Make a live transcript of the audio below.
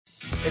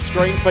It's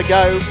green for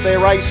go, they're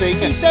racing.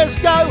 He says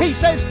go, he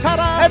says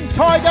ta-da, and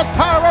Tiger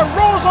Tara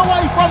roars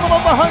away from them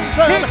on the home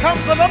turn. Here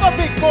comes another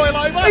big boil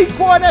over.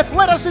 Equine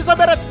athleticism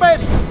at its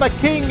best. The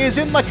king is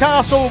in the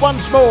castle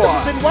once more. This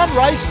is in one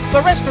race,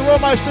 the rest are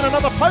almost in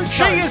another post.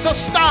 She is a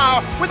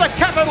star with a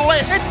capital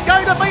S. It's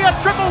going to be a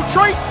triple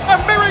treat,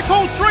 a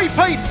miracle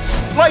three-peat.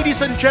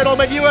 Ladies and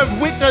gentlemen, you have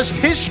witnessed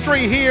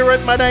history here at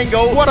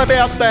Menangle. What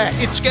about that?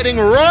 It's getting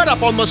right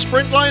up on the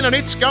sprint lane and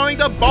it's going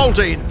to bolt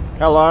in.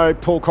 Hello,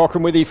 Paul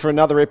Cochran with you for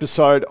another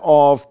episode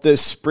of the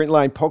Sprint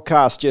Lane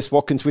podcast. Jess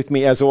Watkins with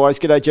me as always.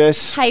 G'day,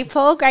 Jess. Hey,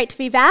 Paul. Great to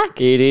be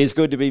back. It is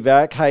good to be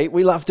back. Hey,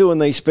 we love doing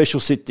these special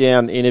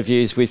sit-down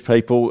interviews with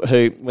people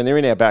who, when they're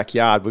in our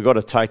backyard, we've got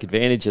to take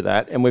advantage of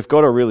that. And we've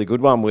got a really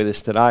good one with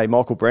us today.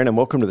 Michael Brennan,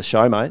 welcome to the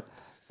show, mate.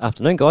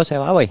 Afternoon, guys.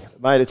 How are we?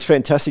 Mate, it's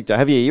fantastic to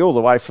have you. You're all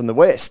the way from the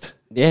west.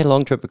 Yeah,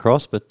 long trip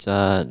across, but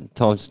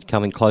time's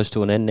coming close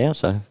to an end now.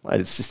 So,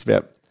 mate, it's just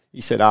about,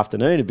 you said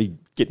afternoon, it'd be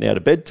getting out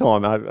of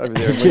bedtime over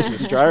there in Western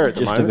Australia at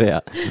the moment.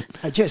 Just about.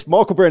 Hey, Jess,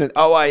 Michael Brennan,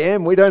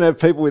 OAM. We don't have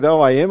people with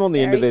OAM on the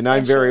end of their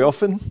name very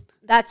often.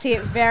 That's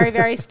it. Very,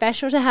 very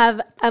special to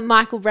have a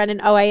Michael Brennan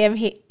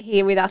OAM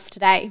here with us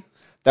today.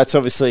 That's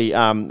obviously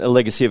a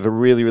legacy of a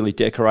really, really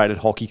decorated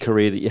hockey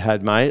career that you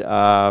had, mate.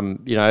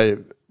 You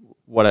know,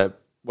 what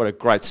a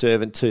great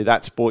servant to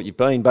that sport you've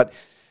been. But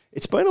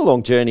it's been a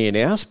long journey in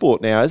our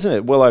sport now, isn't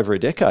it? Well over a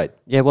decade.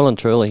 Yeah, well and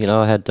truly. You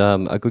know, I had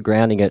a good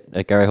grounding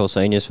at Gary Hall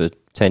Seniors for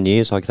 10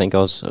 years. I think I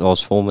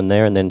was foreman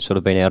there, and then sort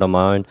of been out on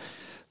my own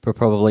for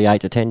probably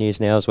 8 to 10 years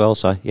now as well.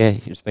 So yeah,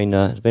 it's been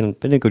a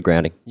good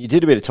grounding. You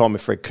did a bit of time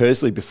with Fred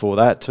Kersley before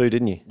that too,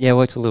 didn't you? Yeah, I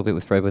worked a little bit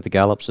with Fred with the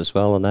Gallops as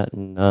well, and that,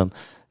 and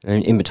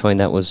in between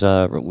that was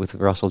with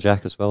Russell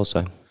Jack as well.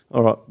 So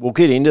all right, we'll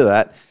get into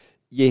that.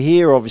 You're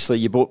here, obviously.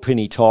 You brought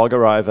Penny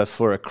Tiger over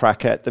for a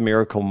crack at the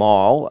Miracle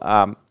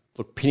Mile.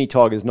 Look, Penny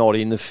Tiger's not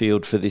in the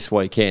field for this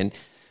weekend,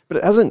 but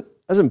it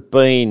hasn't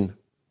been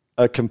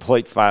a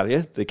complete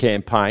failure, the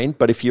campaign.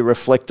 But if you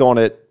reflect on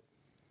it,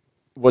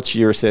 what's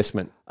your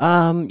assessment?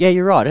 Yeah,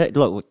 you're right.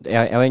 Look,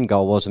 our end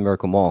goal was the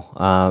Miracle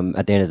Mile.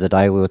 At the end of the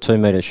day, we were 2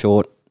 metres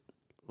short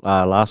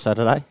last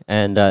Saturday,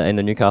 and in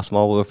the Newcastle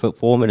Mile, we were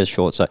 4 metres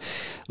short. So,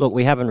 look,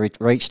 we haven't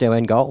reached our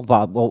end goal,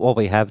 but what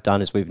we have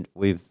done is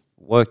we've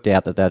worked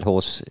out that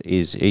horse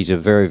he's a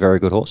very, very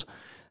good horse.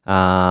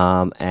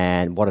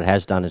 And what it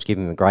has done is give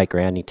him a great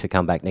grounding to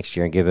come back next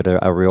year and give it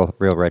a real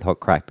red hot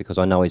crack, because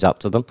I know he's up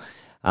to them.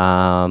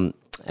 And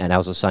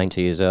as I was saying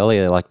to you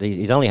earlier, like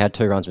he's only had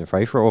 2 runs in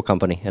free for all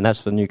company, and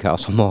that's for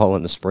Newcastle Mile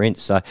and the sprint.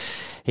 So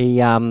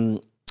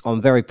I'm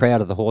very proud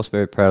of the horse,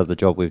 very proud of the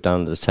job we've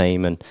done as a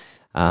team, and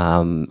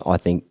I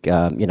think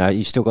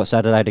you've still got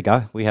Saturday to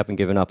go. We haven't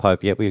given up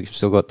hope yet. We've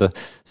still got the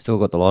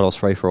Lidos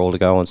free for all to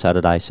go on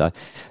Saturday. So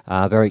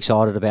very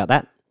excited about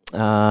that.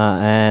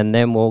 And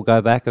then we'll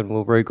go back and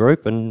we'll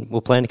regroup and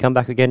we'll plan to come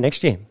back again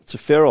next year. It's a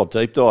fair old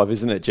deep dive,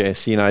 isn't it,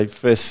 Jess? You know,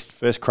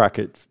 first crack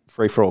at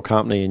free for all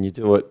company, and you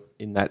do it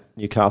in that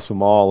Newcastle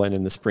Mile and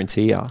in the sprints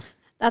here.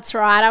 That's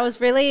right. I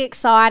was really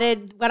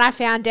excited when I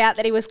found out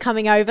that he was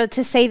coming over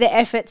to see the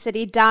efforts that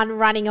he'd done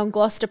running on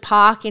Gloucester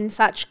Park in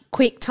such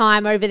quick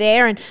time over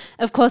there. And,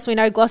 of course, we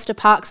know Gloucester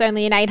Park's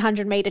only an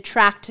 800-metre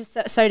track,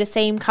 so to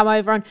see him come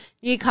over on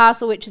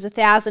Newcastle, which is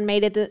 1,000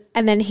 metres,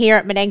 and then here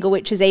at Menangle,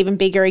 which is even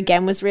bigger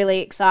again, was really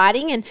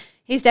exciting. And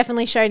he's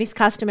definitely shown his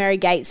customary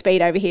gate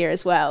speed over here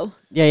as well.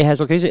 Yeah, he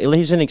has. Look,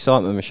 he's an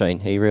excitement machine.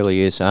 He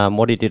really is.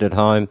 What he did at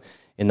home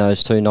in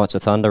those 2 Nights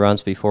of Thunder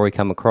runs before he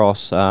come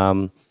across,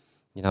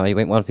 you know, he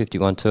went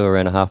 151.2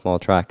 around a half-mile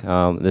track.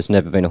 There's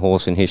never been a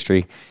horse in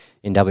history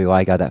in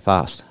WA go that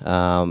fast,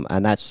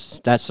 and that's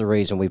the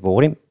reason we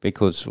bought him,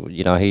 because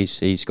you know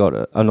he's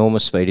got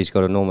enormous speed, he's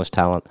got enormous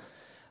talent,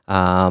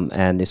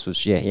 and this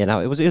was it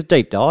was a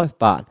deep dive,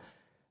 but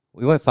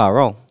we weren't far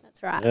wrong.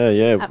 That's right.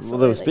 Yeah. Absolutely. Well,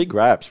 there was big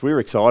raps. We were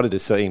excited to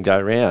see him go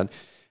around.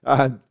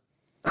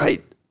 Hey.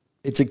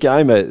 It's a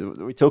game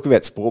we talk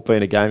about sport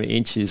being a game of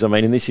inches. I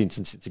mean, in this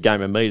instance, it's a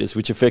game of metres,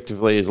 which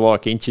effectively is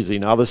like inches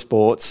in other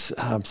sports.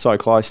 So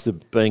close to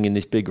being in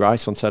this big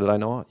race on Saturday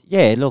night.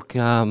 Yeah, look,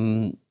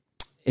 it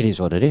is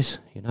what it is.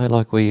 You know,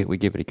 like we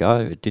give it a go.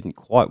 It didn't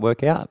quite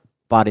work out.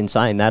 But in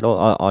saying that,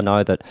 I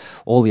know that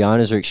all the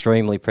owners are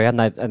extremely proud,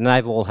 and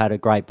they've all had a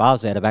great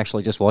buzz out of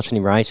actually just watching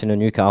him race in a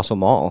Newcastle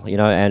Mile, you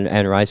know,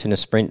 and race in a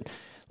sprint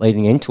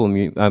leading into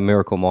a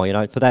Miracle Mile. You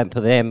know, for them,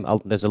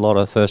 there's a lot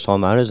of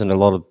first-time owners and a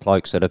lot of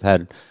blokes that have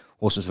had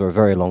horses for a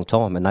very long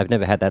time, and they've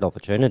never had that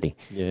opportunity.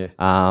 Yeah.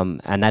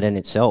 And that in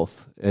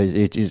itself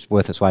is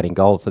worth its weight in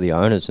gold for the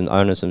owners and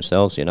owners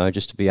themselves. You know,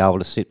 just to be able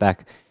to sit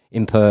back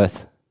in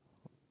Perth,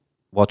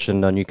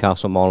 watching the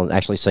Newcastle Mile and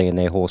actually seeing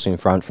their horse in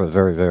front for a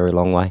very, very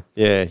long way.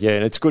 Yeah,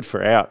 and it's good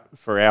for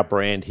our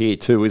brand here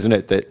too, isn't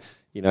it? That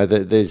you know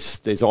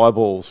there's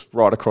eyeballs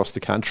right across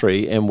the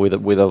country, and with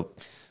a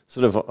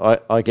sort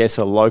of, I guess,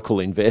 a local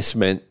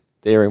investment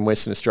there in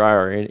Western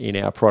Australia in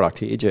our product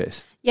here,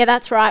 Jess. Yeah,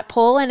 that's right,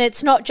 Paul. And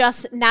it's not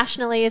just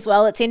nationally as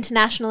well, it's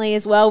internationally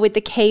as well, with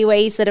the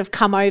Kiwis that have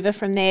come over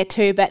from there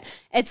too. But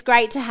it's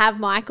great to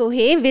have Michael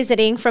here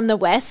visiting from the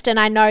West. And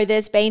I know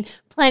there's been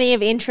plenty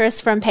of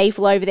interest from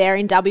people over there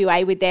in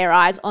WA with their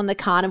eyes on the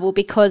carnival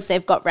because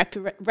they've got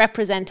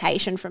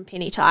representation from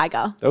Penny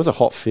Tiger. That was a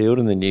hot field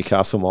in the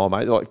Newcastle Mile,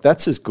 mate. Like,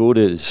 that's as good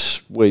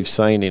as we've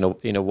seen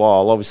in a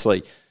while.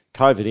 Obviously,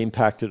 COVID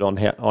impacted on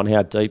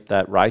how deep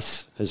that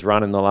race has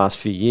run in the last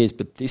few years,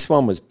 but this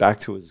one was back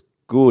to as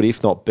good,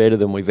 if not better,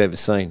 than we've ever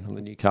seen on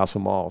the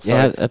Newcastle Mile. So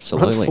yeah,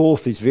 absolutely. Run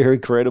fourth is very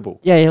credible.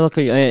 Yeah, look,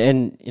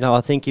 and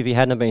I think if he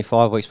hadn't been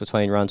 5 weeks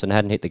between runs and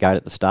hadn't hit the gate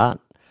at the start,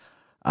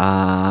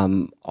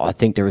 I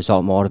think the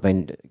result might have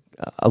been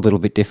a little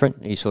bit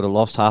different. He sort of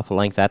lost half a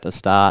length at the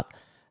start,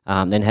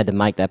 then had to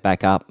make that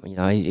back up.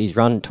 He's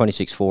run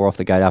 26.4 off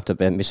the gate after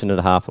missing it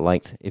a half a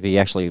length. If he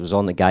actually was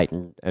on the gate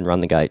and run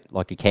the gate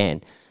like he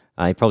can,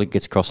 he probably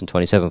gets across in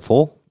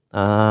 27.4,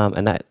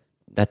 and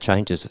that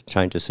changes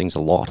things a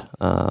lot.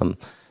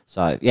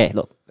 So, yeah,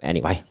 look,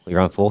 anyway, we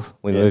ran fourth.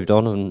 We moved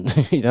on and,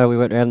 we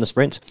went around the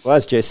sprint. Well,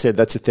 as Jess said,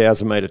 that's a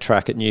 1,000-metre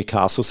track at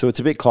Newcastle, so it's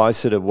a bit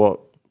closer to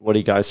what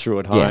he goes through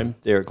at home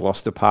there at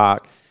Gloucester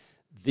Park.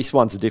 This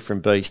one's a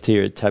different beast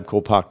here at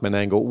Tabcorp Park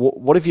Menangle.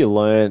 What have you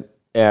learned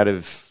out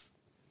of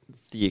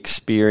the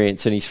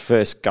experience and his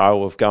first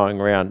go of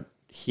going around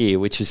here,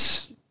 which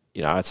is,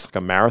 it's like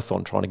a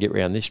marathon trying to get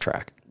around this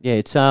track? Yeah,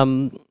 it's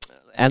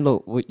and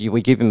look,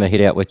 we give him a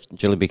hit out with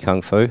Jilliby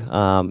Kung Fu.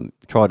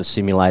 Tried to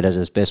simulate it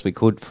as best we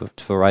could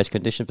for race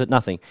conditions, but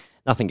nothing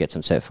gets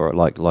him set for it.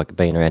 Like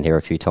being around here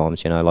a few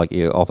times, like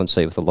you often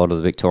see with a lot of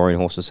the Victorian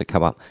horses that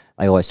come up,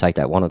 they always take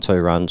that 1 or 2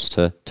 runs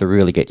to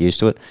really get used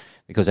to it.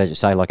 Because as you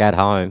say, like at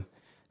home,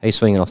 he's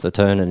swinging off the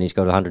turn and he's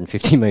got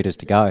 150 metres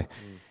to go.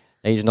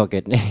 He's not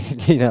getting,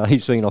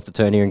 he's swinging off the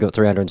turn here and got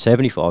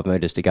 375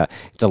 metres to go.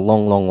 It's a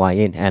long, long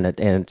way in, and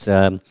it's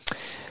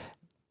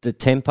the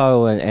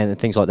tempo and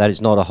things like that is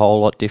not a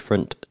whole lot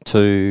different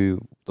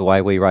to the way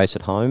we race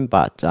at home,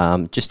 but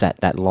just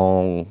that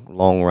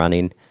long run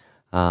in,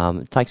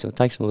 it takes him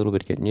a little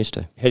bit of getting used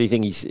to. How do you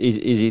think is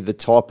he the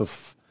type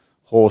of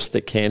horse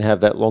that can have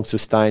that long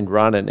sustained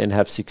run and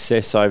have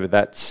success over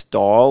that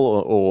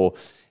style, or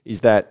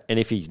is that, and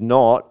if he's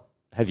not,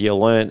 have you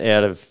learnt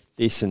out of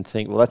this and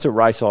think, well, that's a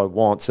race I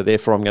want, so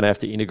therefore I'm going to have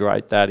to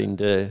integrate that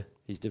into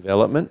his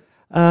development?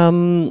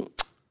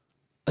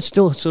 I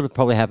still sort of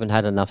probably haven't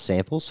had enough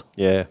samples.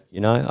 Yeah.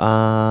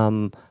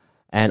 And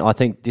I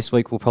think this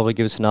week will probably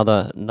give us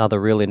another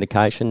real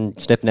indication.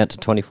 Stepping out to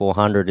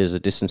 2,400 is a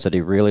distance that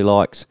he really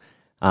likes.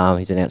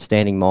 He's an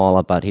outstanding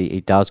miler, but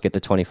he does get the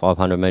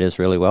 2,500 metres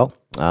really well.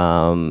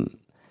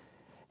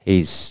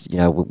 He's,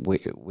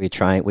 we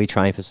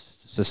train for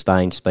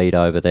sustained speed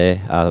over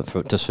there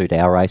to suit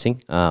our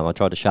racing. I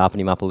tried to sharpen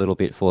him up a little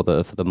bit for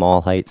the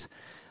mile heats,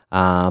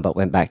 but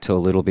went back to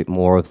a little bit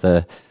more of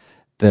the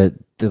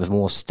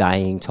more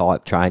staying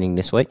type training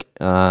this week.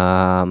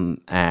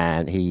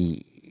 And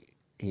he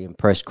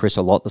impressed Chris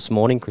a lot this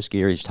morning. Chris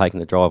Geary's taken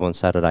the drive on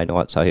Saturday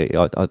night, so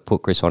I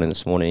put Chris on him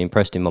this morning. He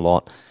impressed him a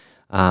lot.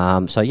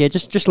 So yeah,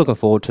 just looking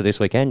forward to this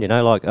weekend.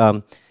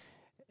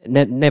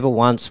 Never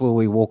once will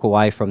we walk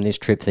away from this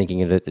trip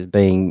thinking of it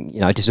being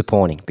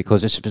disappointing,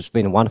 because it's just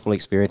been a wonderful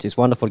experience. It's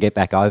wonderful to get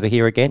back over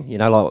here again.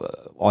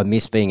 I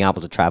miss being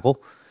able to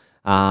travel,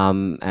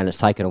 and it's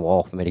taken a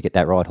while for me to get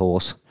that right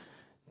horse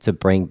to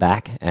bring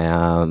back,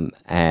 and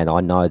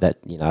I know that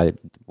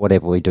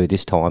whatever we do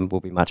this time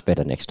will be much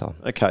better next time.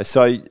 Okay,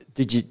 so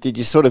did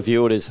you sort of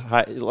view it as,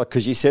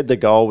 because you said the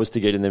goal was to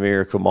get in the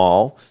Miracle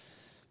Mile?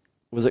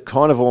 Was it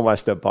kind of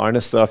almost a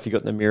bonus though if you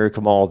got in the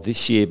Miracle Mile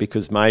this year,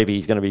 because maybe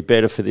he's going to be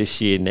better for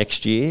this year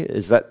next year?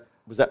 Was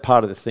that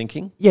part of the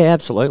thinking? Yeah,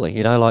 absolutely.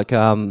 You've got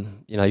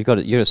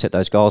to set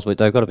those goals, but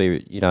they've got to be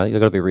they've got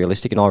to be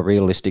realistic. And I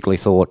realistically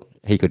thought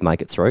he could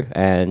make it through,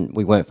 and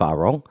we weren't far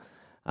wrong.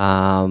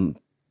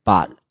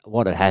 But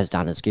what it has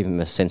done is give him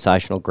a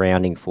sensational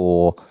grounding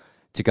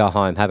to go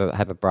home,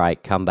 have a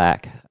break, come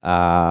back,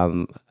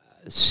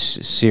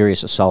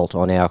 serious assault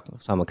on our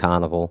summer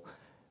carnival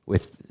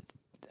with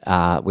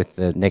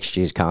the next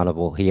year's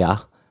carnival here,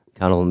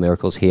 Carnival of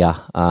Miracles here,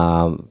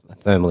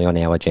 firmly on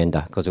our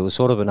agenda, because it was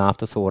sort of an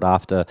afterthought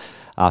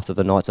after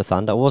the Knights of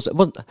Thunder.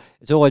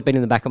 It's always been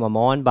in the back of my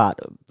mind, but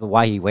the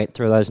way he went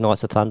through those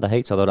Knights of Thunder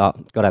heats, I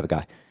thought, got to have a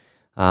go.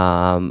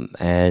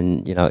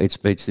 And it's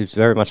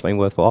very much been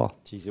worthwhile.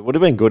 Jeez, it would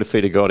have been good if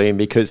he'd have got in,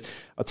 because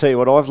I'll tell you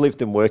what, I've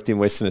lived and worked in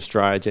Western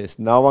Australia, Jess.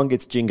 No one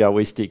gets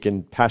jingoistic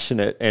and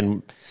passionate,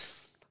 and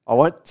I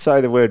won't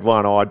say the word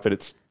one-eyed, but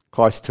it's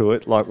close to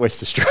it, like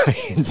West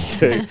Australians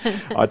do.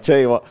 I tell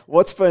you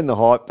what's been the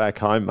hype back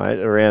home, mate,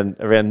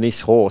 around this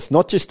horse,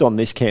 not just on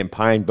this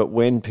campaign, but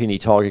when Penny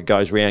Tiger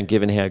goes round,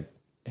 given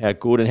how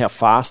good and how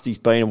fast he's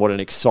been and what an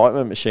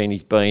excitement machine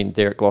he's been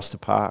there at Gloucester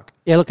Park.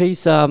 Yeah, look,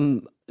 he's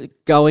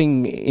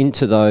going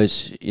into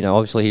those,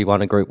 obviously he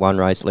won a Group 1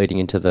 race leading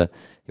into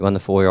he won the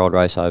 4-year-old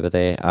race over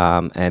there,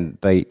 and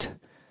beat,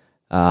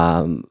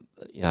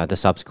 the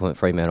subsequent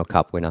Fremantle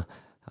Cup winner.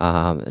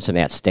 Some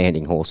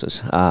outstanding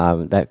horses.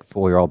 That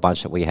 4-year-old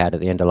bunch that we had at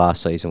the end of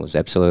last season was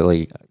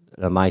absolutely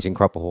an amazing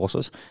crop of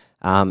horses.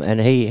 And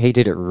he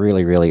did it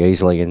really, really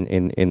easily in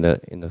the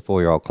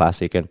 4-year-old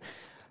classic. And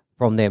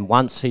from then,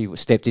 once he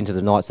stepped into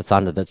the Knights of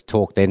Thunder, the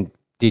talk then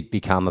did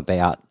become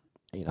about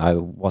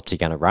what's he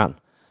going to run?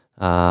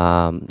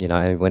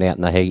 And went out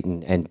in the heat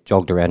and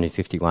jogged around in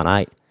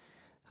 51.8.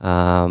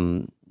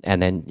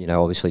 And then,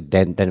 obviously,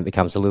 then it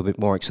becomes a little bit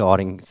more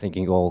exciting,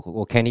 thinking,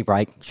 well, can he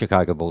break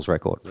Chicago Bulls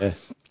record? Yeah.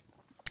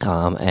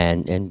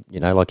 And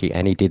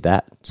he did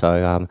that.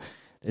 So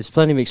there's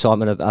plenty of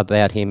excitement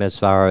about him as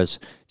far as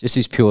just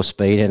his pure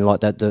speed, and like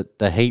that.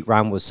 The heat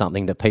run was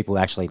something that people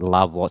actually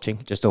love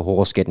watching. Just a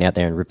horse getting out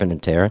there and ripping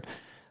and tearing,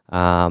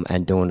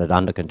 and doing it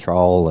under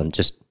control and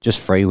just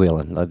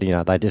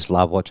freewheeling. They just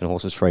love watching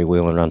horses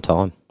freewheel and run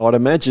time. I'd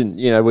imagine.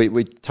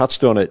 We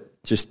touched on it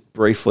just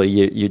briefly.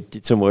 You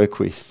did some work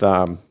with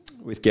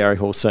Gary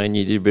Horseen.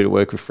 You did a bit of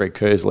work with Fred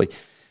Kersley.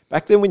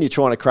 Back then, when you're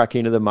trying to crack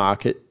into the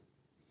market,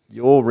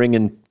 you're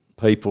ringing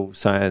people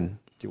saying,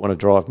 "Do you want to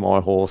drive my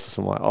horse?" or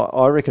something like that.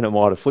 I reckon it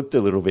might have flipped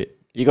a little bit.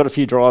 You got a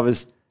few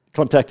drivers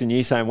contacting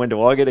you saying, "When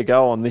do I get to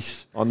go on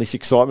this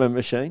excitement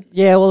machine?"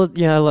 Yeah, well,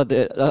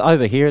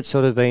 over here it's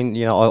sort of been,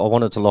 I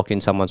wanted to lock in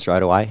someone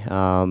straight away,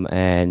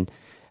 and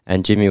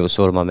Jimmy was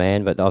sort of my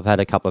man. But I've had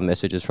a couple of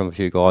messages from a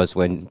few guys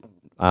when,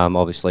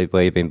 obviously,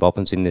 we've been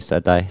boppins in this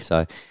that day,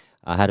 so.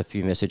 I had a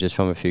few messages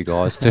from a few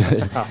guys to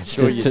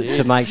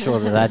make sure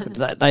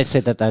that they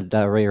said that they'd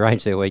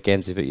rearrange their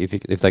weekends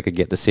if they could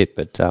get the sit.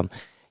 But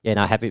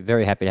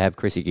very happy to have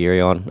Chrissy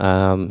Geary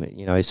on.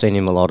 He's seen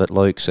him a lot at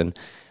Luke's, and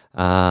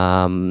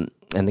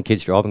the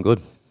kid's driving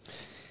good.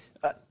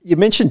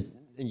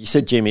 You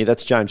said Jimmy.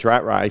 That's James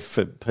Rattray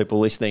for people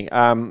listening.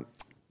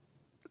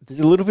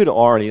 There's a little bit of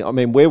irony. I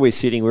mean, where we're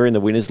sitting, we're in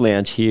the winners'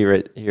 lounge here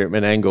at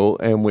Menangle,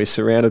 and we're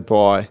surrounded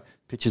by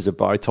pictures of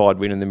Bowtide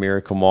winning the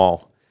Miracle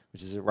Mile,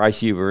 which is a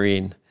race you were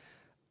in.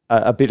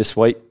 A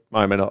bittersweet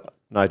moment,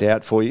 no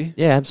doubt, for you.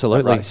 Yeah,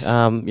 absolutely.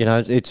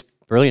 It's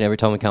brilliant every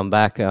time we come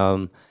back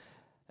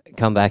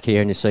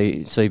here and you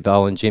see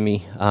Bo and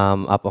Jimmy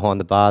up behind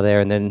the bar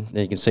there, and then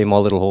you can see my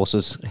little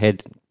horse's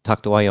head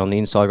tucked away on the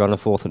inside, running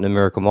fourth in the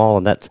Miracle Mile,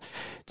 and that,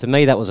 to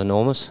me, that was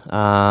enormous.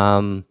 Coming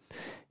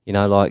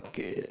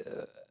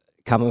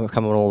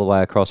all the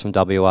way across from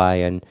WA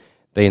and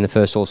being the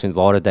first horse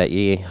invited that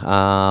year,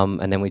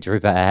 and then we drew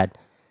bad.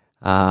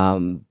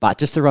 But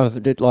just to run,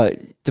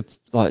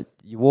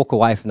 you walk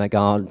away from that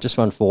going, just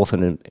run fourth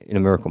in a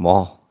Miracle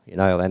Mile, and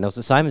it was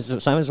the same as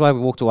the way we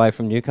walked away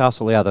from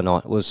Newcastle the other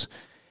night. It was,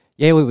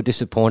 we were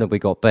disappointed we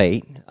got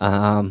beat,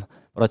 but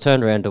I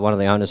turned around to one of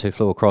the owners who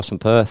flew across from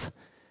Perth.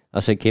 I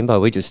said, Kimbo,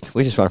 we just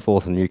run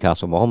fourth in the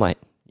Newcastle Mile, mate.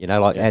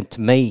 And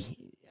to me,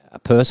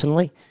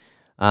 personally,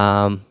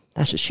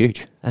 that's just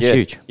huge. That's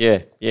huge.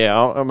 Yeah.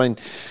 I mean,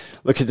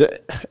 look,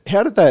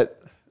 how did that?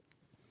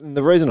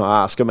 The reason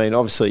I ask, I mean,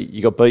 obviously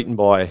you got beaten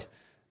by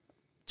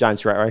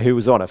James Rattray, who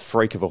was on a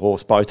freak of a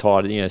horse,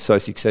 Bowtide, so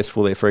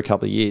successful there for a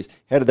couple of years.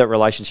 How did that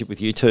relationship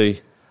with you two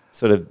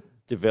sort of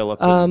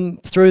develop?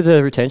 Through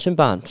the retention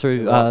barn,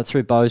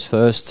 through Bow's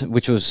first,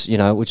 which was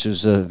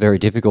very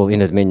difficult in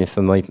Dominion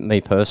for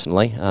me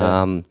personally.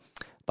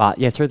 But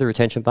through the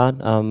retention barn,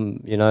 I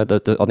think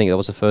that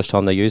was the first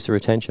time they used the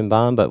retention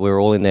barn, but we were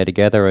all in there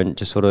together and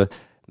just sort of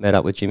met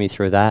up with Jimmy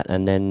through that,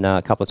 and then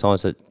a couple of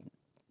times that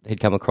he'd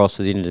come across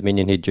with the Inter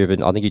Dominion. He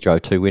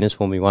drove 2 winners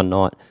for me one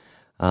night.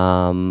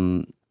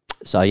 Once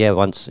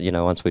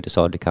we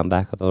decided to come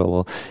back, I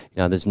thought,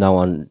 there's no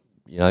one,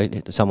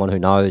 someone who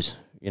knows,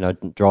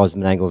 drives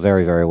Menangle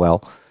very, very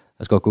well,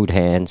 has got good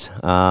hands,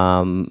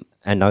 and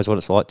knows what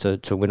it's like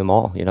to win a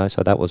mile,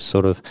 So that was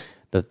sort of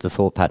the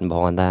thought pattern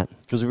behind that.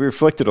 Because we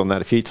reflected on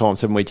that a few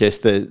times, haven't we, Jess?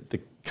 The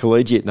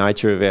collegiate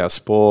nature of our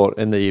sport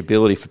and the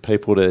ability for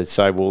people to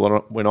say,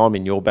 well, when I'm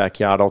in your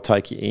backyard, I'll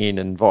take you in,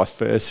 and vice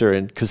versa,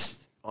 and because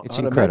it's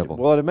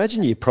incredible. I'd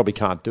imagine you probably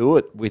can't do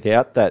it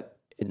without that.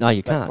 No,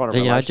 you can't. Kind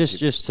of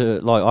just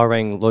to, I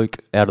rang Luke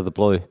out of the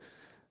blue.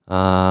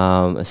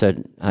 I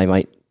said, "Hey,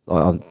 mate,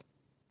 I'm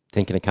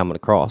thinking of coming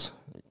across.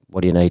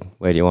 What do you need?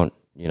 Where do you want?"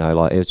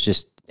 It's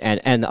just,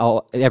 and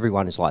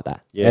everyone is like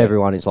that. Yeah.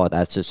 Everyone is like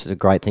that. It's just a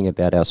great thing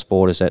about our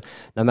sport is that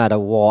no matter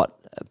what,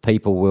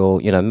 people will,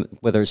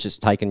 whether it's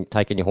just taking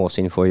your horse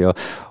in for you,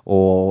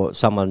 or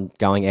someone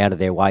going out of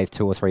their way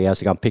 2 or 3 hours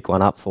to go and pick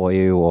one up for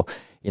you, or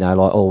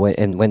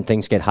when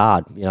things get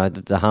hard,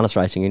 the harness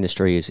racing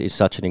industry is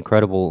such an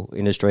incredible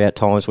industry. At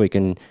times we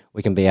can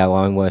be our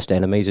own worst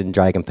enemies and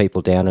dragging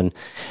people down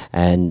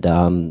and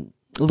a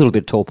little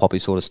bit tall poppy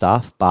sort of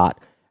stuff. But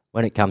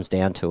when it comes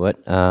down to it,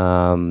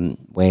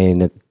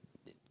 when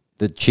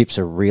the chips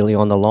are really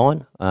on the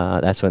line,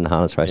 that's when the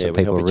harness racing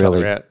people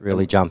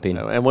really jump in.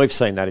 And we've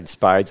seen that in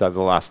spades over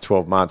the last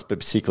 12 months, but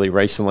particularly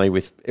recently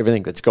with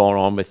everything that's gone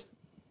on with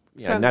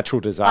natural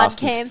disasters.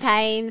 Blood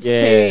campaigns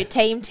to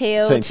Team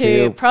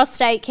Teal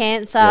prostate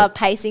cancer,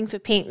 Pacing for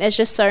Pink. There's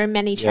just so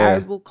many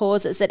charitable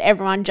causes that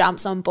everyone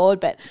jumps on board.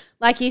 But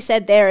like you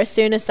said there, as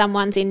soon as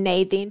someone's in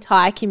need, the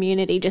entire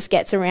community just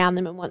gets around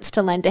them and wants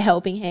to lend a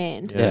helping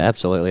hand. Yeah,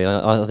 absolutely.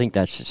 I think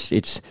that's just,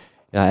 it's,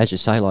 as you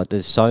say,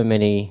 there's so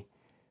many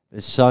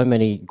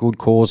good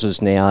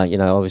causes now,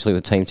 obviously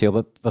with Team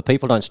Teal, but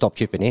people don't stop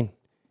chipping in.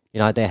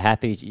 They're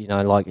happy,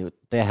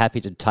 they're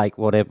happy to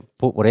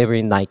put whatever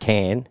in they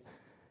can,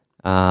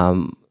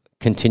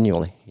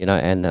 continually,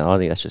 and I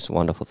think that's just a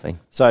wonderful thing.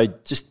 So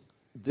just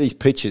these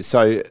pictures.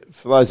 So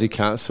for those who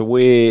can't, so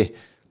we're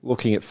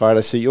looking at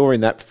photos. So you're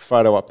in that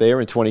photo up there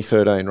in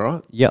 2013,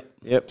 right?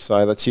 Yep.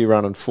 So that's you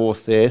running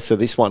fourth there. So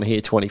this one here,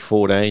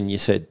 2014, you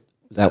said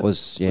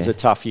was a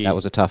tough year. That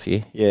was a tough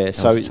year. Yeah.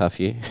 That was a tough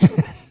year.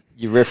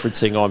 You're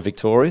referencing I'm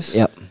victorious.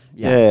 Yep.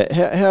 Yeah.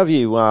 How have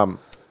you?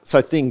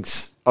 So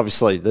things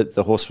obviously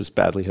the horse was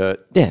badly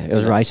hurt. Yeah, it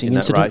was a racing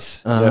incident. That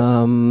race.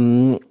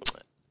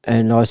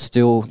 And I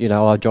still,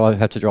 I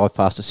have to drive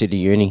past the City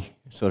Uni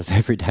sort of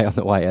every day on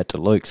the way out to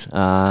Luke's.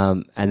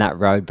 And that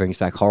road brings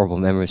back horrible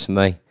memories for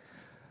me.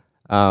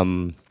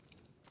 What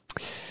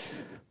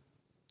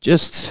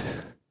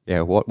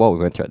we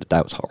went through at the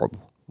day was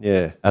horrible.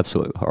 Yeah.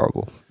 Absolutely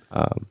horrible.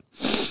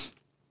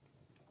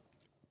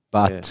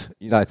 But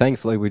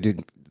thankfully we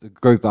did, the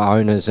group of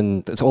owners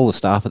and it's all the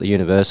staff at the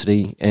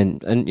university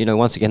and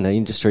once again, the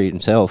industry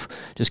itself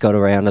just got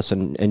around us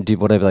and did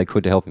whatever they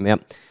could to help him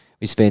out.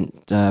 We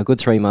spent a good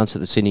 3 months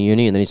at the Sydney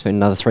Uni and then he spent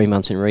another 3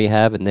 months in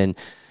rehab and then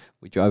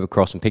we drove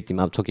across and picked him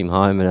up, took him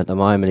home, and at the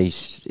moment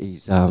he's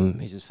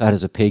as fat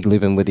as a pig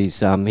living with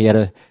his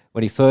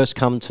when he first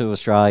come to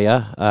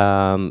Australia,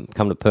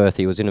 come to Perth,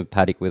 he was in a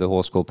paddock with a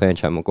horse called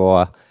Pancho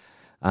Maguire,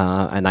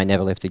 and they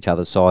never left each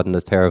other's side, and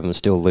the pair of them are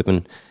still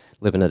living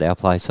at our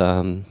place.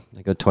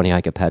 They got a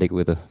 20-acre paddock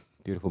with a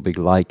beautiful big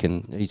lake,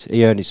 and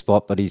he earned his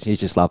spot, but he's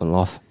just loving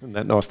life. Isn't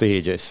that nice to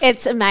hear, Jess?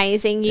 It's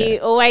amazing. You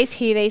always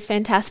hear these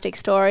fantastic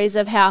stories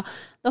of how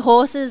the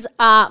horses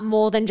are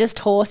more than just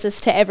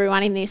horses to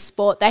everyone in this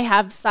sport. They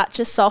have such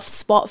a soft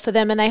spot for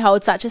them and they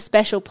hold such a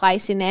special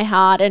place in their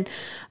heart. And,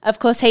 of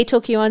course, he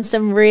took you on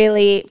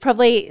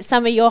probably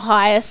some of your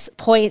highest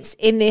points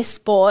in this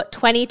sport,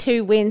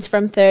 22 wins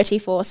from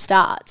 34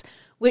 starts.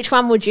 Which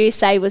one would you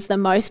say was the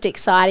most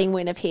exciting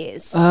win of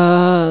his?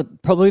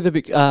 Probably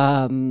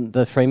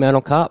the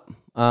Fremantle Cup.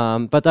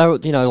 But they were,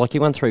 he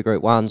won 3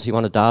 Group 1s. He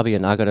won a Derby, a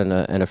Nugget,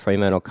 and a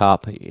Fremantle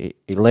Cup. He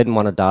led and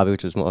won a Derby,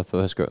 which was my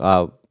first group.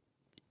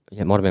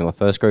 It might have been my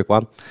first Group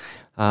 1.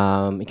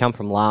 He come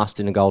from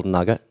last in a Golden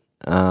Nugget,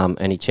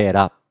 and he chaired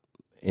up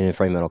in a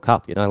Fremantle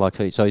Cup.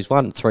 So he's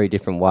won 3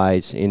 different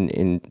ways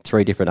in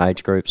 3 different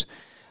age groups.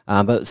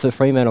 But the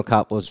Fremantle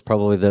Cup was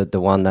probably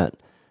the one that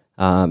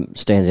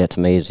stands out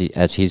to me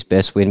as his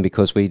best win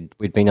because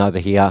we'd been over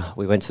here.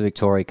 We went to the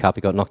Victoria Cup.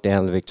 He got knocked down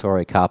in the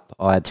Victoria Cup.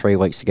 I had 3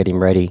 weeks to get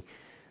him ready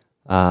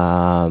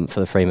for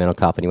the Fremantle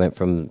Cup, and he went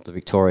from the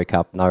Victoria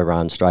Cup, no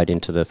run, straight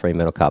into the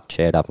Fremantle Cup,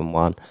 chaired up and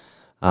won.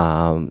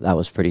 That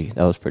was pretty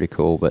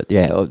cool. But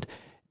yeah,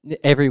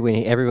 every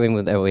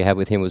win that we had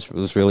with him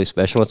was really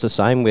special. It's the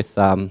same with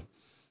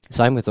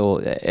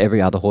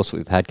every other horse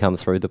we've had come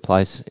through the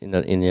place.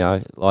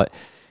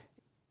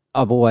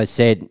 I've always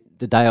said,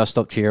 the day I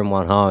stopped cheering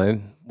one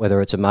home,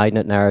 whether it's a maiden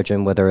at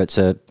Narrogin, whether it's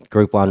a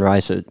Group 1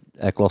 race at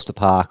Gloucester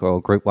Park or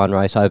a Group 1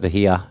 race over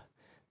here,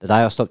 the day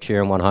I stopped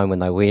cheering one home when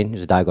they win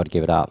is the day I got to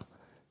give it up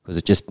because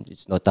it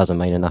doesn't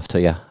mean enough to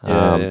you.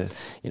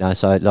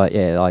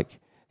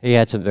 He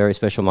had some very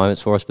special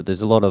moments for us, but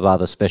there's a lot of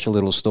other special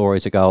little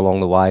stories that go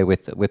along the way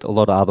with a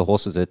lot of other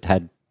horses that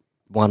had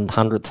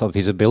 1/100th of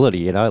his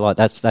ability.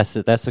 That's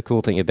the cool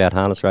thing about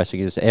harness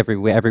racing is every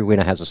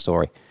winner has a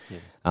story. Yeah.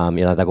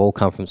 They've all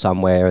come from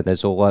somewhere, and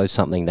there's always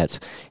something that's,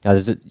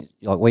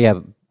 we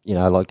have, we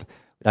don't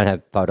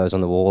have photos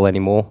on the wall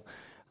anymore,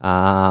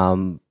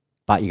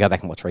 but you go back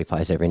and watch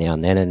replays every now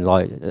and then, and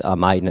a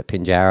maiden at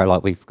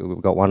Pinjarra, we've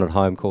got one at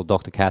home called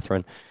Dr.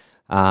 Catherine.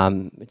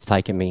 It's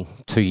taken me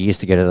 2 years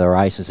to get to the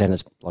races, and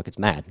it's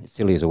mad. It's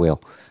silly as a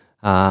wheel.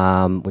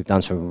 We've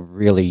done some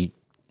really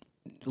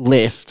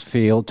left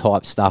field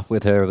type stuff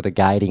with her, with the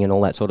gating and all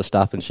that sort of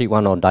stuff, and she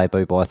won on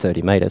debut by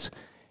 30 metres.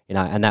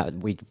 And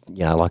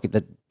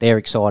that they're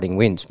exciting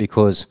wins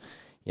because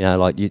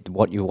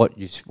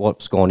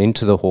what's gone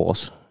into the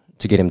horse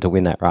to get him to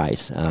win that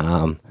race.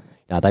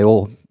 They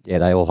all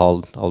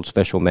hold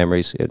special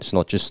memories. It's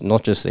not just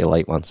the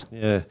elite ones.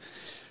 Yeah,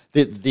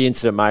 the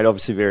incident, mate,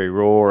 obviously very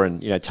raw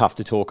and tough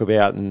to talk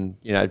about, and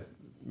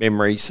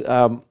memories.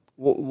 What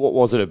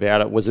was it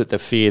about it? Was it the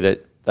fear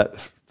that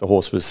the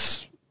horse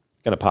was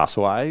going to pass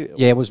away?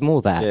 Yeah, it was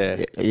more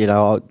that.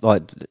 Yeah.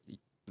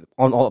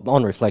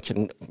 On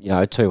reflection,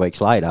 2 weeks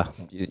later,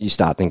 you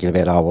start thinking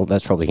about,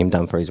 that's probably him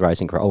done for his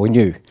racing career. We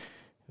knew,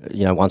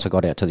 once I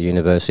got out to the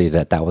university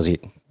that was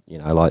it.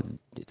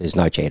 There's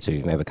no chance of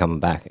him ever coming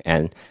back.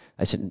 And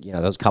they said,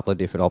 there was a couple of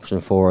different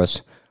options for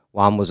us.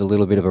 One was a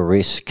little bit of a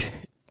risk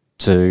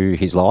to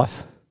his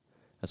life.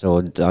 I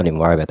said, don't even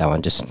worry about that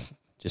one. Just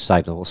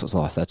save the horse's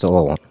life. That's all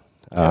I want.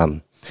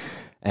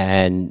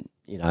 And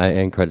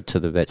credit to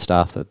the vet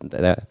staff that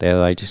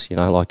they just,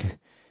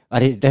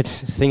 that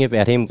thing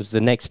about him was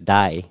the next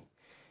day,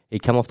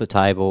 he'd come off the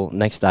table,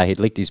 next day he'd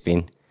licked his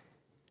bin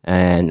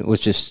and was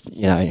just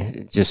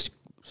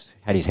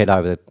had his head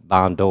over the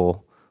barn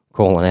door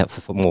calling out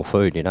for more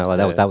food,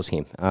 that was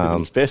him.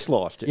 His best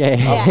life. It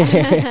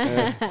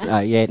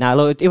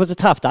was a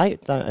tough day.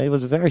 It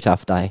was a very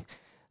tough day.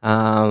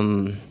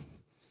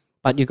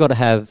 But you've got to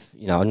have,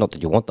 not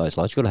that you want those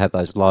lows, you've got to have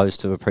those lows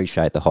to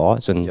appreciate the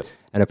highs and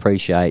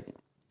appreciate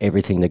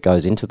everything that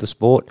goes into the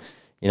sport.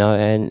 you know,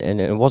 and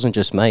it wasn't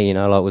just me, you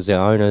know, like it was the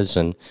owners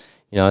and,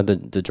 you know,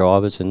 the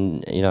drivers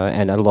and, you know,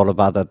 and a lot of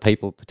other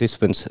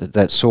participants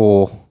that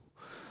saw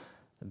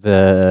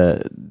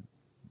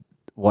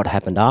what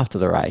happened after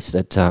the race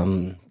that,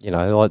 you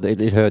know, like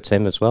it hurts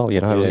them as well,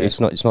 you know.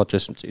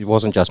 It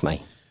wasn't just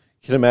me.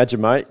 Can you imagine,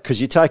 mate? Because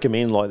you take them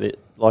in like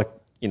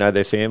you know,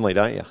 their family,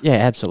 don't you? Yeah,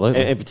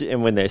 absolutely.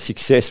 And when they're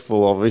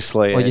successful,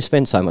 obviously. Well, you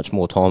spend so much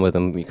more time with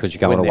them because you're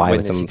going away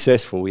with them.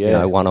 Successful, yeah. You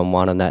know,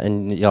 one-on-one and that.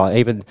 And, you know,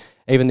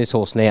 even this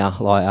horse now,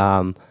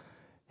 like,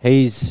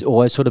 he's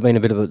always sort of been a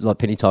bit of a, like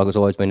Penny Tiger's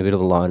always been a bit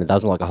of a loner,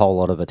 doesn't like a whole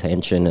lot of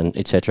attention and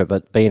etc.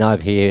 But being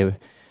over here,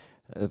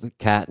 the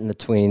Cat and the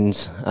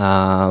twins,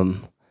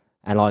 and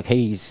like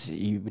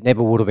you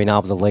never would have been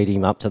able to lead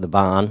him up to the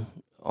barn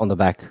on the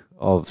back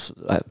of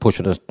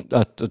pushing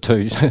a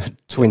two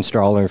twin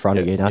stroller in front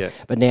of you, you know. Yeah.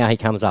 But now he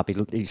comes up,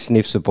 he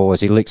sniffs the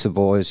boys, he licks the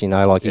boys, you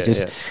know, like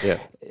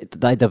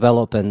they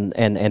develop and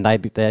they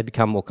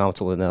become more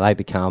comfortable and they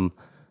become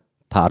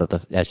part of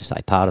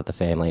the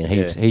family. And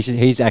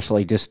he's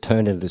actually just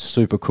turned into this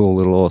super cool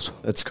little horse.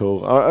 That's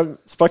cool. I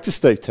spoke to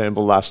Steve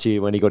Turnbull last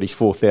year when he got his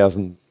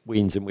 4,000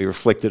 wins, and we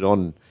reflected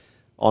on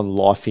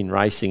life in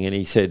racing, and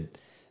he said,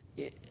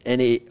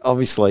 and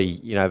obviously,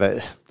 you know,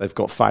 they've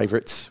got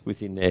favourites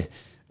within there.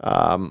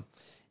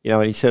 You know,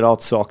 and he said,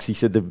 old Sox, he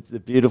said the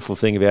beautiful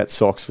thing about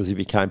Sox was he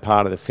became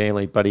part of the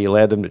family, but he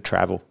allowed them to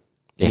travel.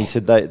 Yeah. And he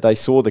said they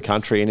saw the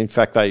country, and in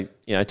fact they,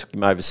 you know, took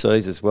him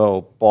overseas as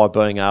well by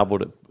being able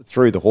to,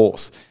 through the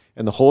horse.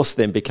 And the horse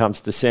then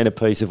becomes the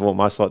centrepiece of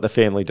almost like the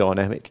family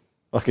dynamic.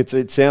 Like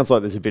it sounds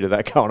like there's a bit of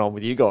that going on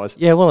with you guys.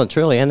 Yeah, well and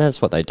truly, and that's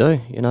what they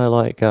do. You know,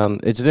 like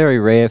it's very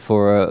rare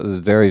for a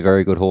very,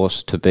 very good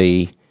horse to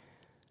be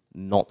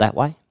not that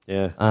way.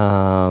 Yeah.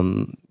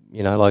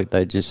 You know, like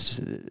the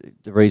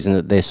reason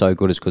that they're so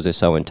good is because they're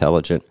so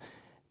intelligent.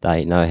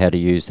 They know how to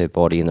use their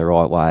body in the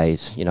right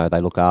ways. You know,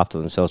 they look after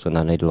themselves when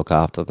they need to look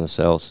after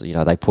themselves. You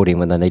know, they put in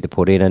when they need to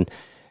put in,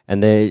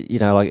 and they're, you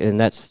know, like, and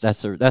that's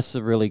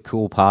the really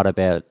cool part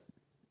about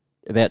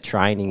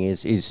training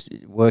is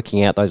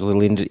working out those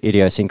little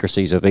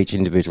idiosyncrasies of each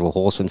individual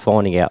horse and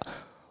finding out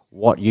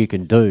what you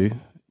can do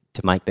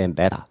to make them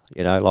better.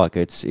 You know, like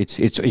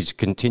it's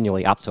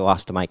continually up to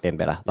us to make them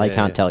better. They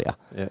can't tell you.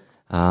 Yeah.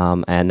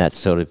 And that's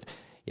sort of,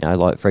 you know,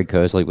 like Fred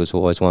Kersley was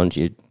always one.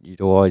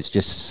 You'd always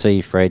just see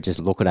Fred just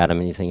looking at him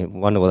and you think,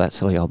 wonder what that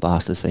silly old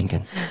bastard's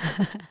thinking.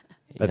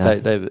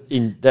 But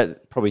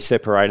that probably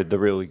separated the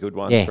really good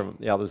ones from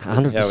the others.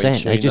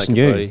 100%. They just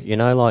knew, you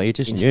know, like he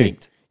just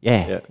instinct. Knew.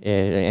 Yeah.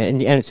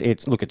 And it's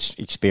it's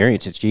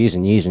experience. It's years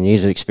and years and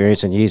years of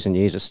experience and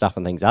years of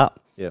stuffing things up.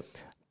 Yep.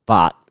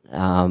 But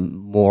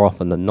more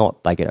often than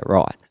not, they get it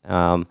right.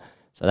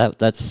 So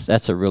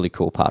that's a really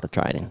cool part of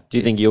training. Do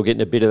you think you're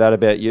getting a bit of that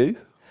about you?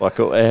 Like,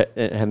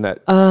 and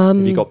that have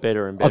you got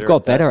better and better? I've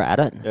got better at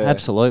it,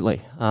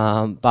 absolutely.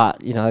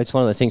 But you know, it's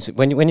one of those things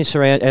when you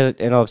surround,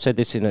 and I've said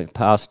this in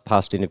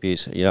past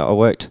interviews. You know, I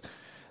worked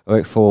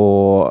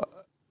for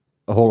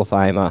a Hall of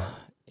Famer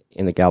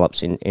in the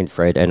gallops in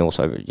Fred, and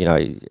also, you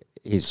know,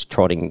 his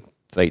trotting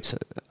feats.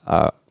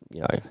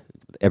 You know,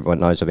 everyone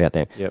knows about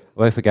them. Yep. I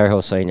worked for Gary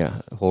Hall Senior,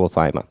 Hall of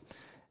Famer,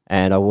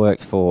 and I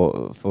worked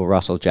for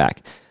Russell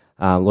Jack.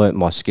 Learnt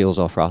my skills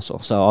off Russell,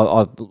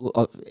 so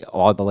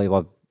I believe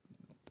I've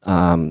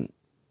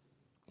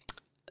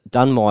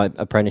done my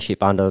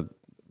apprenticeship under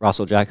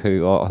Russell Jack,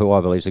 who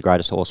I believe is the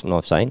greatest horseman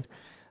I've seen.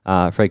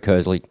 Fred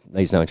Kersley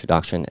needs no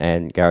introduction,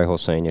 and Gary Hall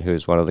Senior, who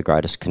is one of the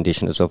greatest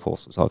conditioners of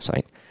horses I've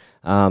seen.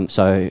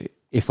 So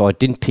if I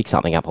didn't pick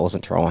something up, I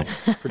wasn't trying.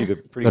 Pretty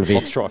good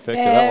box trifecta,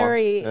 that one.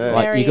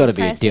 Very you've got to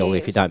be a impressive. deal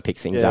if you don't pick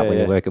things up when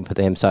you're working for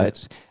them. So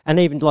it's, and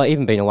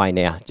even being away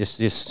now,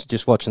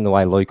 just watching the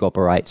way Luke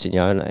operates, you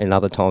know, and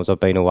other times I've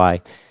been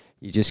away,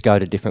 you just go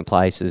to different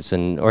places,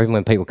 or even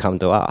when people come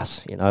to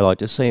us, you know, like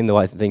just seeing the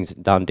way things are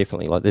done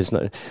differently. Like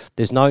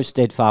there's no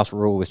steadfast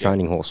rule with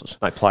training horses.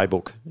 No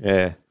playbook.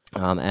 Yeah.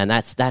 And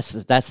that's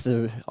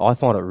I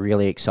find it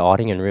really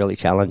exciting and really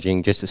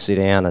challenging just to sit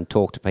down and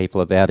talk to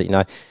people about it. You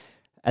know,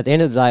 at the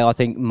end of the day, I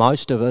think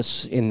most of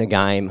us in the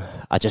game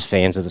are just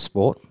fans of the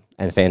sport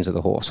and fans of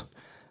the horse,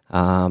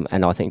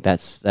 and I think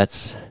that's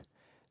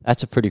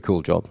a pretty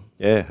cool job.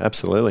 Yeah,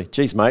 absolutely.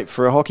 Geez, mate,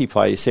 for a hockey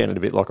player, you sounded a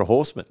bit like a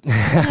horseman.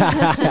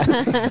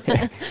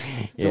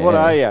 So what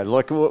are you?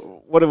 Like,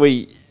 what are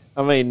we?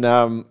 I mean,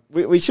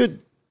 we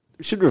should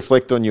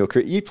reflect on your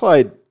career. You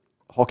played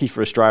hockey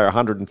for Australia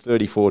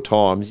 134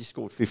 times. You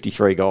scored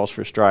 53 goals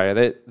for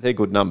Australia. They're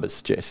good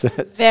numbers, Jess.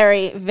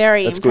 Very,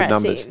 very that's impressive.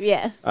 Good numbers.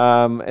 Yes.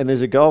 And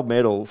there's a gold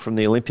medal from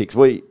the Olympics.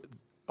 I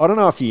don't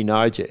know if you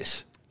know,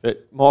 Jess,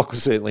 but Michael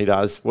certainly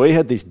does. We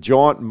had this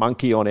giant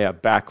monkey on our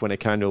back when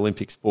it came to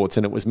Olympic sports,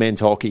 and it was men's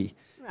hockey.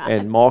 Right.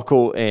 And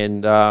Michael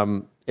and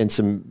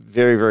some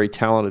very, very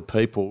talented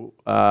people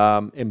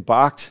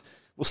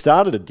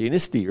started a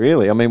dynasty,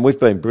 really. I mean, we've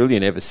been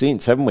brilliant ever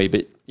since, haven't we?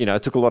 But, you know,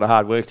 it took a lot of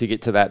hard work to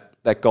get to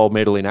that gold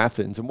medal in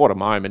Athens, and what a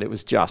moment. It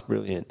was just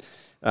brilliant.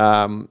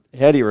 How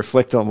do you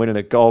reflect on winning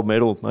a gold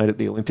medal, mate, at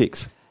the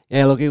Olympics?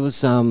 Yeah, look, it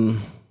was and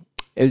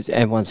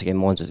once again,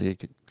 mine's a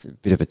a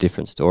bit of a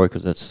different story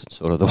because that's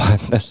sort of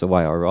the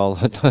way I roll.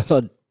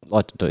 I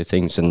like to do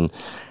things and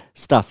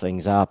stuff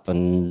things up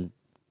and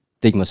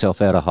dig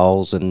myself out of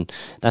holes, and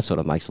that sort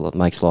of makes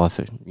life,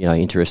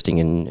 interesting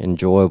and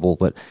enjoyable.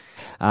 But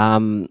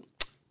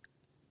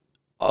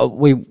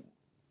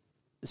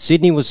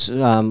Sydney was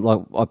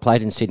I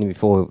played in Sydney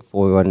before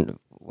we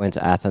went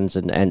to Athens,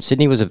 and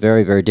Sydney was a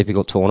very, very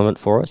difficult tournament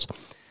for us.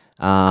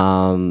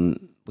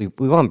 We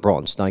won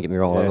bronze. Don't get me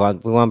wrong. Yeah.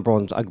 We won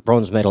a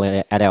bronze medal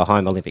at our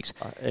home Olympics.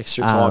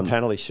 Extra time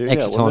penalty shootout.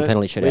 Extra time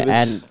penalty shootout,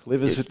 and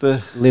livers with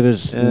the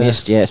livers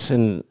missed. Yes,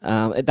 and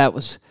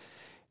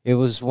it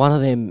was one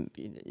of them.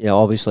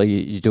 Obviously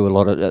you do a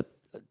lot of.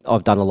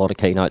 I've done a lot of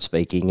keynote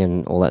speaking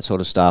and all that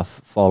sort of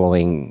stuff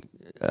following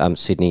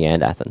Sydney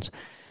and Athens,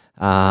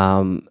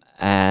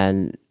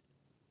 and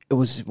it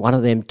was one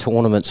of them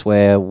tournaments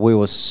where we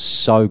were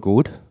so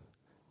good,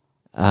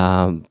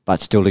 but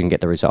still didn't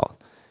get the result.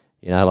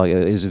 It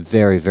was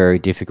very, very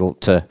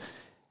difficult to,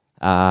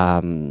 it's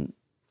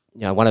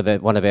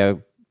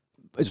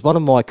one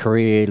of my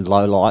career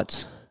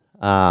lowlights,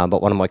 but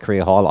one of my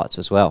career highlights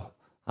as well.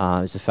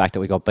 Is the fact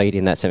that we got beat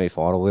in that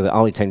semi-final. We're the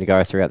only team to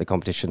go throughout the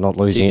competition, not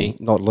losing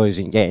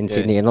in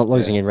Sydney, and not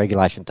losing in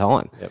regulation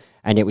time,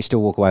 and yet we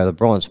still walk away with a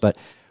bronze. But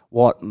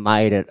what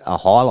made it a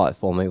highlight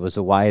for me was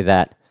the way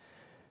that,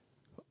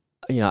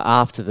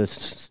 after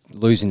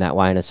losing that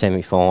way in a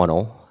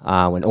semi-final.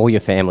 When all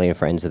your family and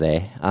friends are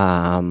there,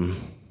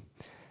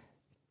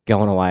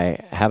 going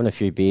away, having a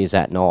few beers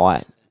that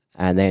night,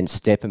 and then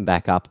stepping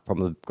back up from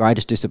the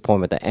greatest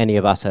disappointment that any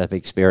of us have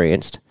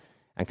experienced,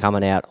 and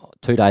coming out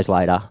 2 days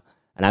later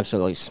and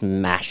absolutely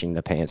smashing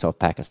the pants off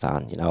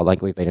Pakistan.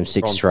 We beat them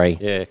 6-3.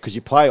 Yeah, because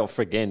you play off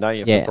again, don't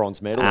you, for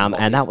bronze medal?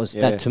 And that was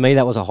that to me.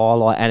 That was a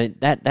highlight, and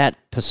that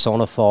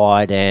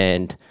personified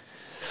and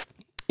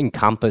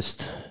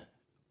encompassed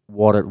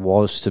what it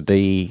was to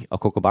be a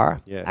Kookaburra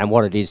and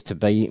what it is to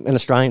be an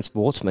Australian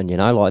sportsman,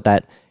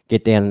 that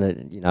get down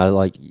and,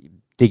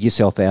 dig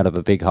yourself out of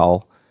a big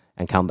hole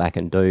and come back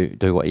and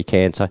do what you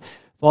can. So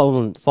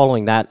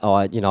following that,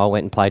 I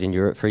went and played in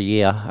Europe for a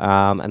year,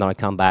 and then I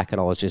come back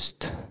and I was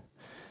just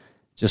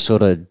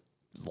sort of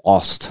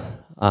lost,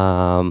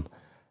 and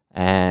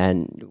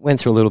went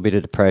through a little bit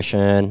of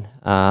depression,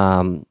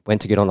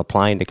 went to get on a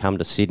plane to come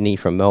to Sydney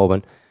from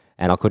Melbourne,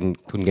 and I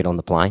couldn't get on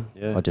the plane.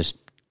 I just,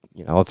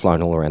 I've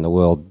flown all around the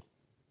world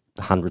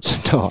hundreds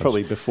of times. It's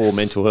probably before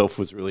mental health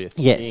was really a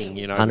thing. Yes,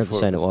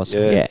 100% it was.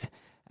 Yeah.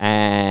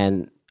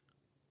 And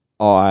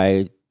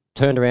I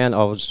turned around.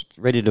 I was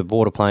ready to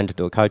board a plane to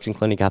do a coaching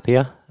clinic up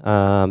here.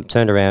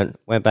 Turned around,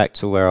 went back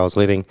to where I was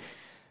living,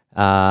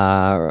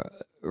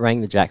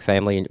 rang the Jack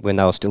family when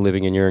they were still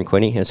living in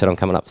Quinny and said, I'm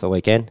coming up for the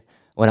weekend.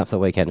 Went up for the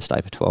weekend and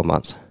stayed for 12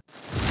 months.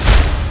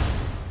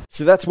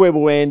 So that's where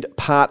we'll end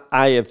part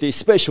A of this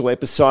special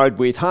episode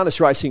with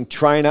harness racing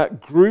trainer,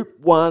 Group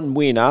 1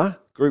 winner,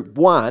 Group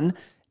 1,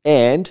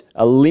 and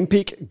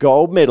Olympic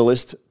gold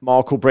medalist,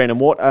 Michael Brennan.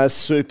 What a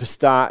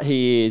superstar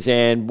he is,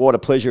 and what a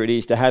pleasure it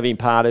is to have him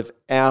part of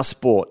our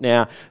sport.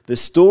 Now, the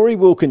story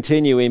will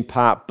continue in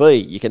part B.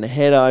 You can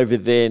head over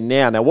there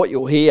now. Now, what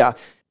you'll hear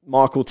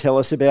Michael tell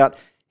us about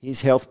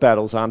his health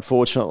battles,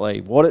 unfortunately,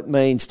 what it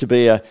means to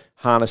be a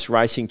harness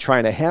racing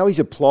trainer, how he's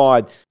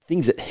applied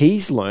things that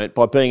he's learnt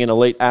by being an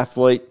elite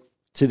athlete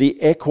to the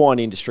equine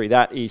industry.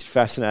 That is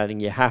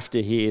fascinating. You have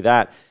to hear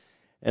that.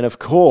 And of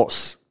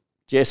course,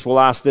 Jess will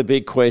ask the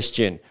big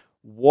question,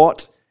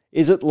 what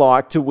is it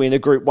like to win a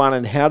Group 1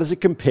 and how does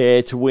it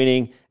compare to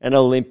winning an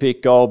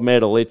Olympic gold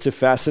medal? It's a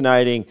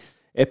fascinating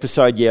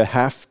episode. You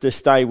have to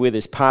stay with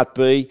us. Part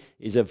B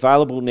is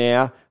available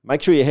now.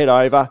 Make sure you head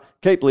over.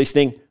 Keep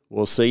listening.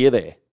 We'll see you there.